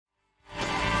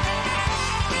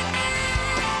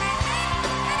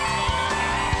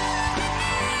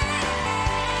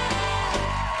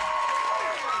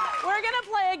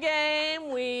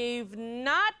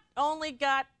only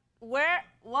got... Where?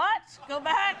 What? Go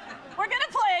back. We're going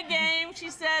to play a game,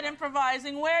 she said,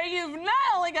 improvising, where you've not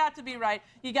only got to be right,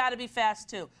 you got to be fast,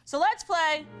 too. So let's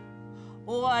play...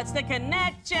 What's the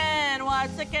connection?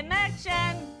 What's the connection?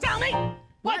 Tell me!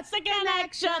 What's the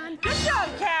connection? Good job,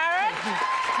 Karen.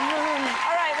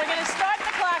 All right, we're going to start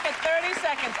the clock at 30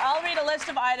 seconds. I'll read a list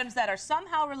of items that are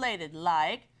somehow related,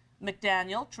 like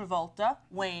McDaniel, Travolta,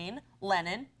 Wayne,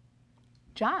 Lennon.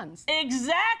 John's.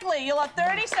 Exactly. You'll have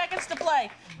 30 seconds to play.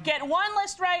 Get 1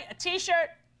 list right, a T-shirt,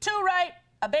 2 right,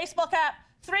 a baseball cap,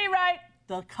 3 right,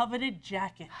 the coveted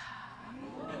jacket.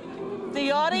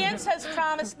 The audience has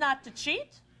promised not to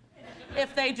cheat.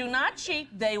 If they do not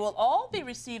cheat, they will all be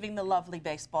receiving the lovely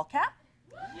baseball cap.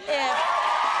 If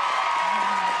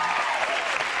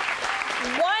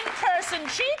one person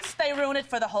cheats, they ruin it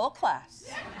for the whole class.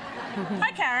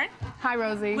 Hi, Karen. Hi,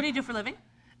 Rosie. What do you do for a living?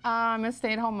 I'm a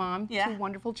stay-at-home mom. Yeah. 2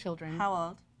 wonderful children. How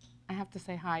old? I have to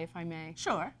say hi, if I may.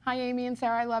 Sure. Hi, Amy and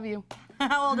Sarah. I love you.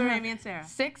 How old are Amy and Sarah?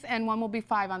 6, and 1 will be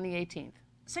 5 on the 18th.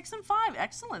 6 and 5.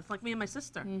 Excellent. Like me and my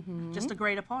sister. Just a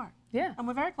grade apart. Yeah. And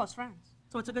we're very close friends.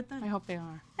 So it's a good thing. I hope they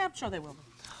are. Yeah, I'm sure they will be.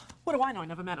 What do I know? I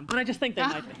never met them. But I just think they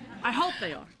might be. I hope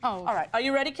they are. Oh. All right. Are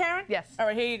you ready, Karen? Yes. All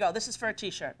right, here you go. This is for a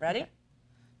T-shirt. Ready? Okay.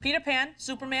 Peter Pan,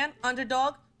 Superman,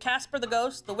 Underdog, Casper the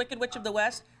Ghost, The Wicked Witch of the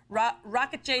West,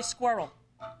 Rocket J Squirrel.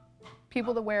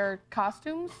 People that wear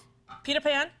costumes? Peter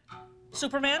Pan,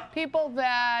 Superman. People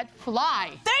that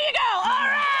fly. There you go. All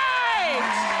right.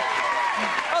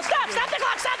 Oh, stop. Stop the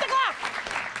clock. Stop the clock.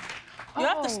 You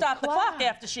have to stop the clock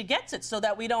after she gets it so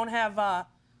that we don't have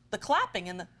the clapping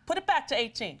and the... Put it back to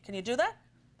 18. Can you do that?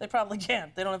 They probably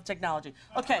can't. They don't have technology.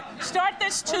 Okay, start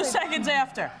this 2 seconds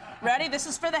after. Ready? This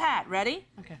is for the hat. Ready?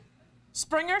 Okay.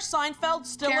 Springer, Seinfeld,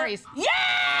 Stiller. Cherries.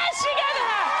 Yes! She got the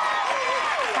hat!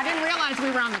 I didn't realize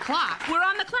we were on the clock. We're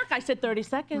on the clock. I said 30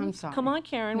 seconds. I'm sorry. Come on,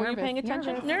 Karen. Were you Nervous, paying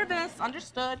attention? nervous.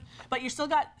 Understood. But you still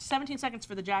got 17 seconds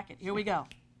for the jacket. Here we go.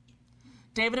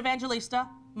 David Evangelista,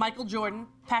 Michael Jordan,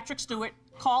 Patrick Stewart,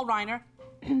 Carl Reiner.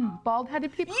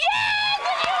 Bald-headed people? Yes!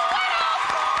 And you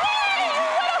win!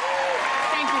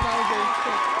 Thank you, Rosie.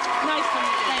 Nice to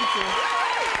meet you. Thank you.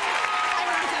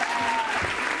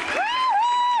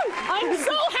 I'm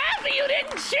so happy you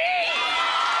didn't cheat!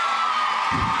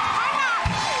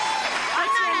 I'm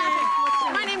not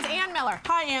happy. My name's Ann Miller.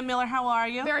 Hi, Ann Miller. How are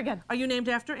you? Very good. Are you named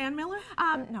after Ann Miller?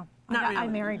 No. Not really. I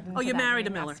married. Oh, you married a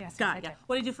name, Miller. Yes, Got I it. did.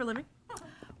 What do you do for a living?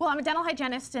 Well, I'm a dental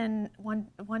hygienist, and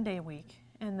one day a week,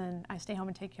 and then I stay home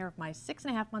and take care of my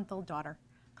 6.5-month-old daughter,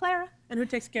 Clara. And who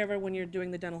takes care of her when you're doing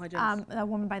the dental hygienist? A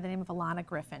woman by the name of Alana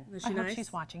Griffin. Is she I nice? hope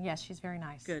she's watching. Yes, she's very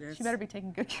nice. Good. She better be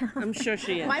taking good care of her. I'm sure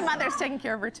she is. My mother's taking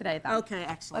care of her today, though. Okay,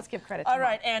 excellent. Let's give credit to All Mom.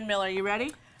 right, Ann Miller, you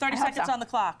ready? 30 seconds so. on the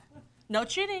clock. No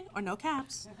cheating or no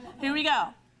caps. Here we go.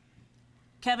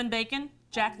 Kevin Bacon,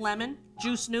 Jack Lemmon,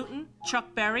 Juice Newton,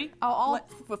 Chuck Berry. Oh, all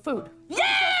food.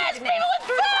 Yes! People with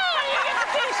food! You get the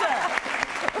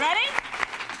T-shirt. Ready?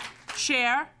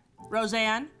 Cher,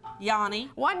 Roseanne, Yanni.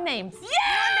 One name. Yeah!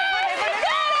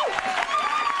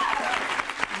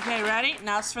 Okay, ready?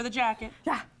 Now it's for the jacket.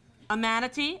 Yeah. A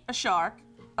manatee, a shark,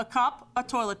 a cup, a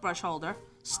toilet brush holder,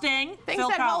 Sting, Things Phil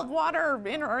that Collins. hold water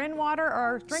in water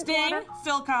or drink Sting, water.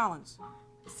 Phil Collins.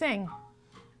 Sing.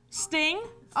 Sting,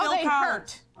 Oh, Phil they Collins.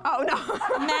 hurt. Oh, no.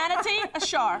 A manatee, a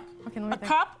shark, Okay, let me a think.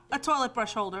 cup, a toilet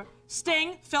brush holder,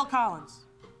 Sting, Phil Collins.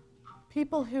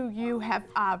 People who you have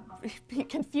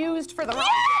confused for the wrong...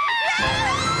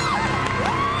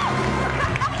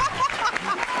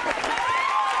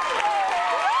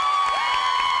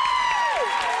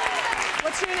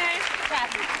 What's your name?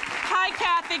 Kathy. Hi,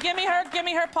 Kathy. Give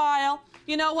me her pile.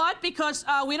 You know what? Because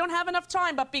we don't have enough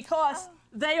time, but because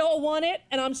they all won it,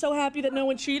 and I'm so happy that no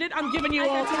one cheated, I'm giving you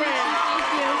all 3. Thank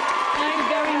you. Thank you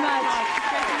very much.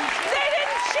 They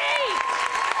didn't cheat!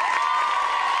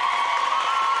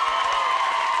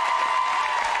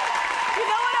 You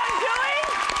know what I'm doing?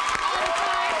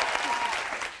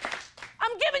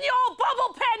 I'm giving you all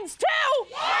bubble pens, too!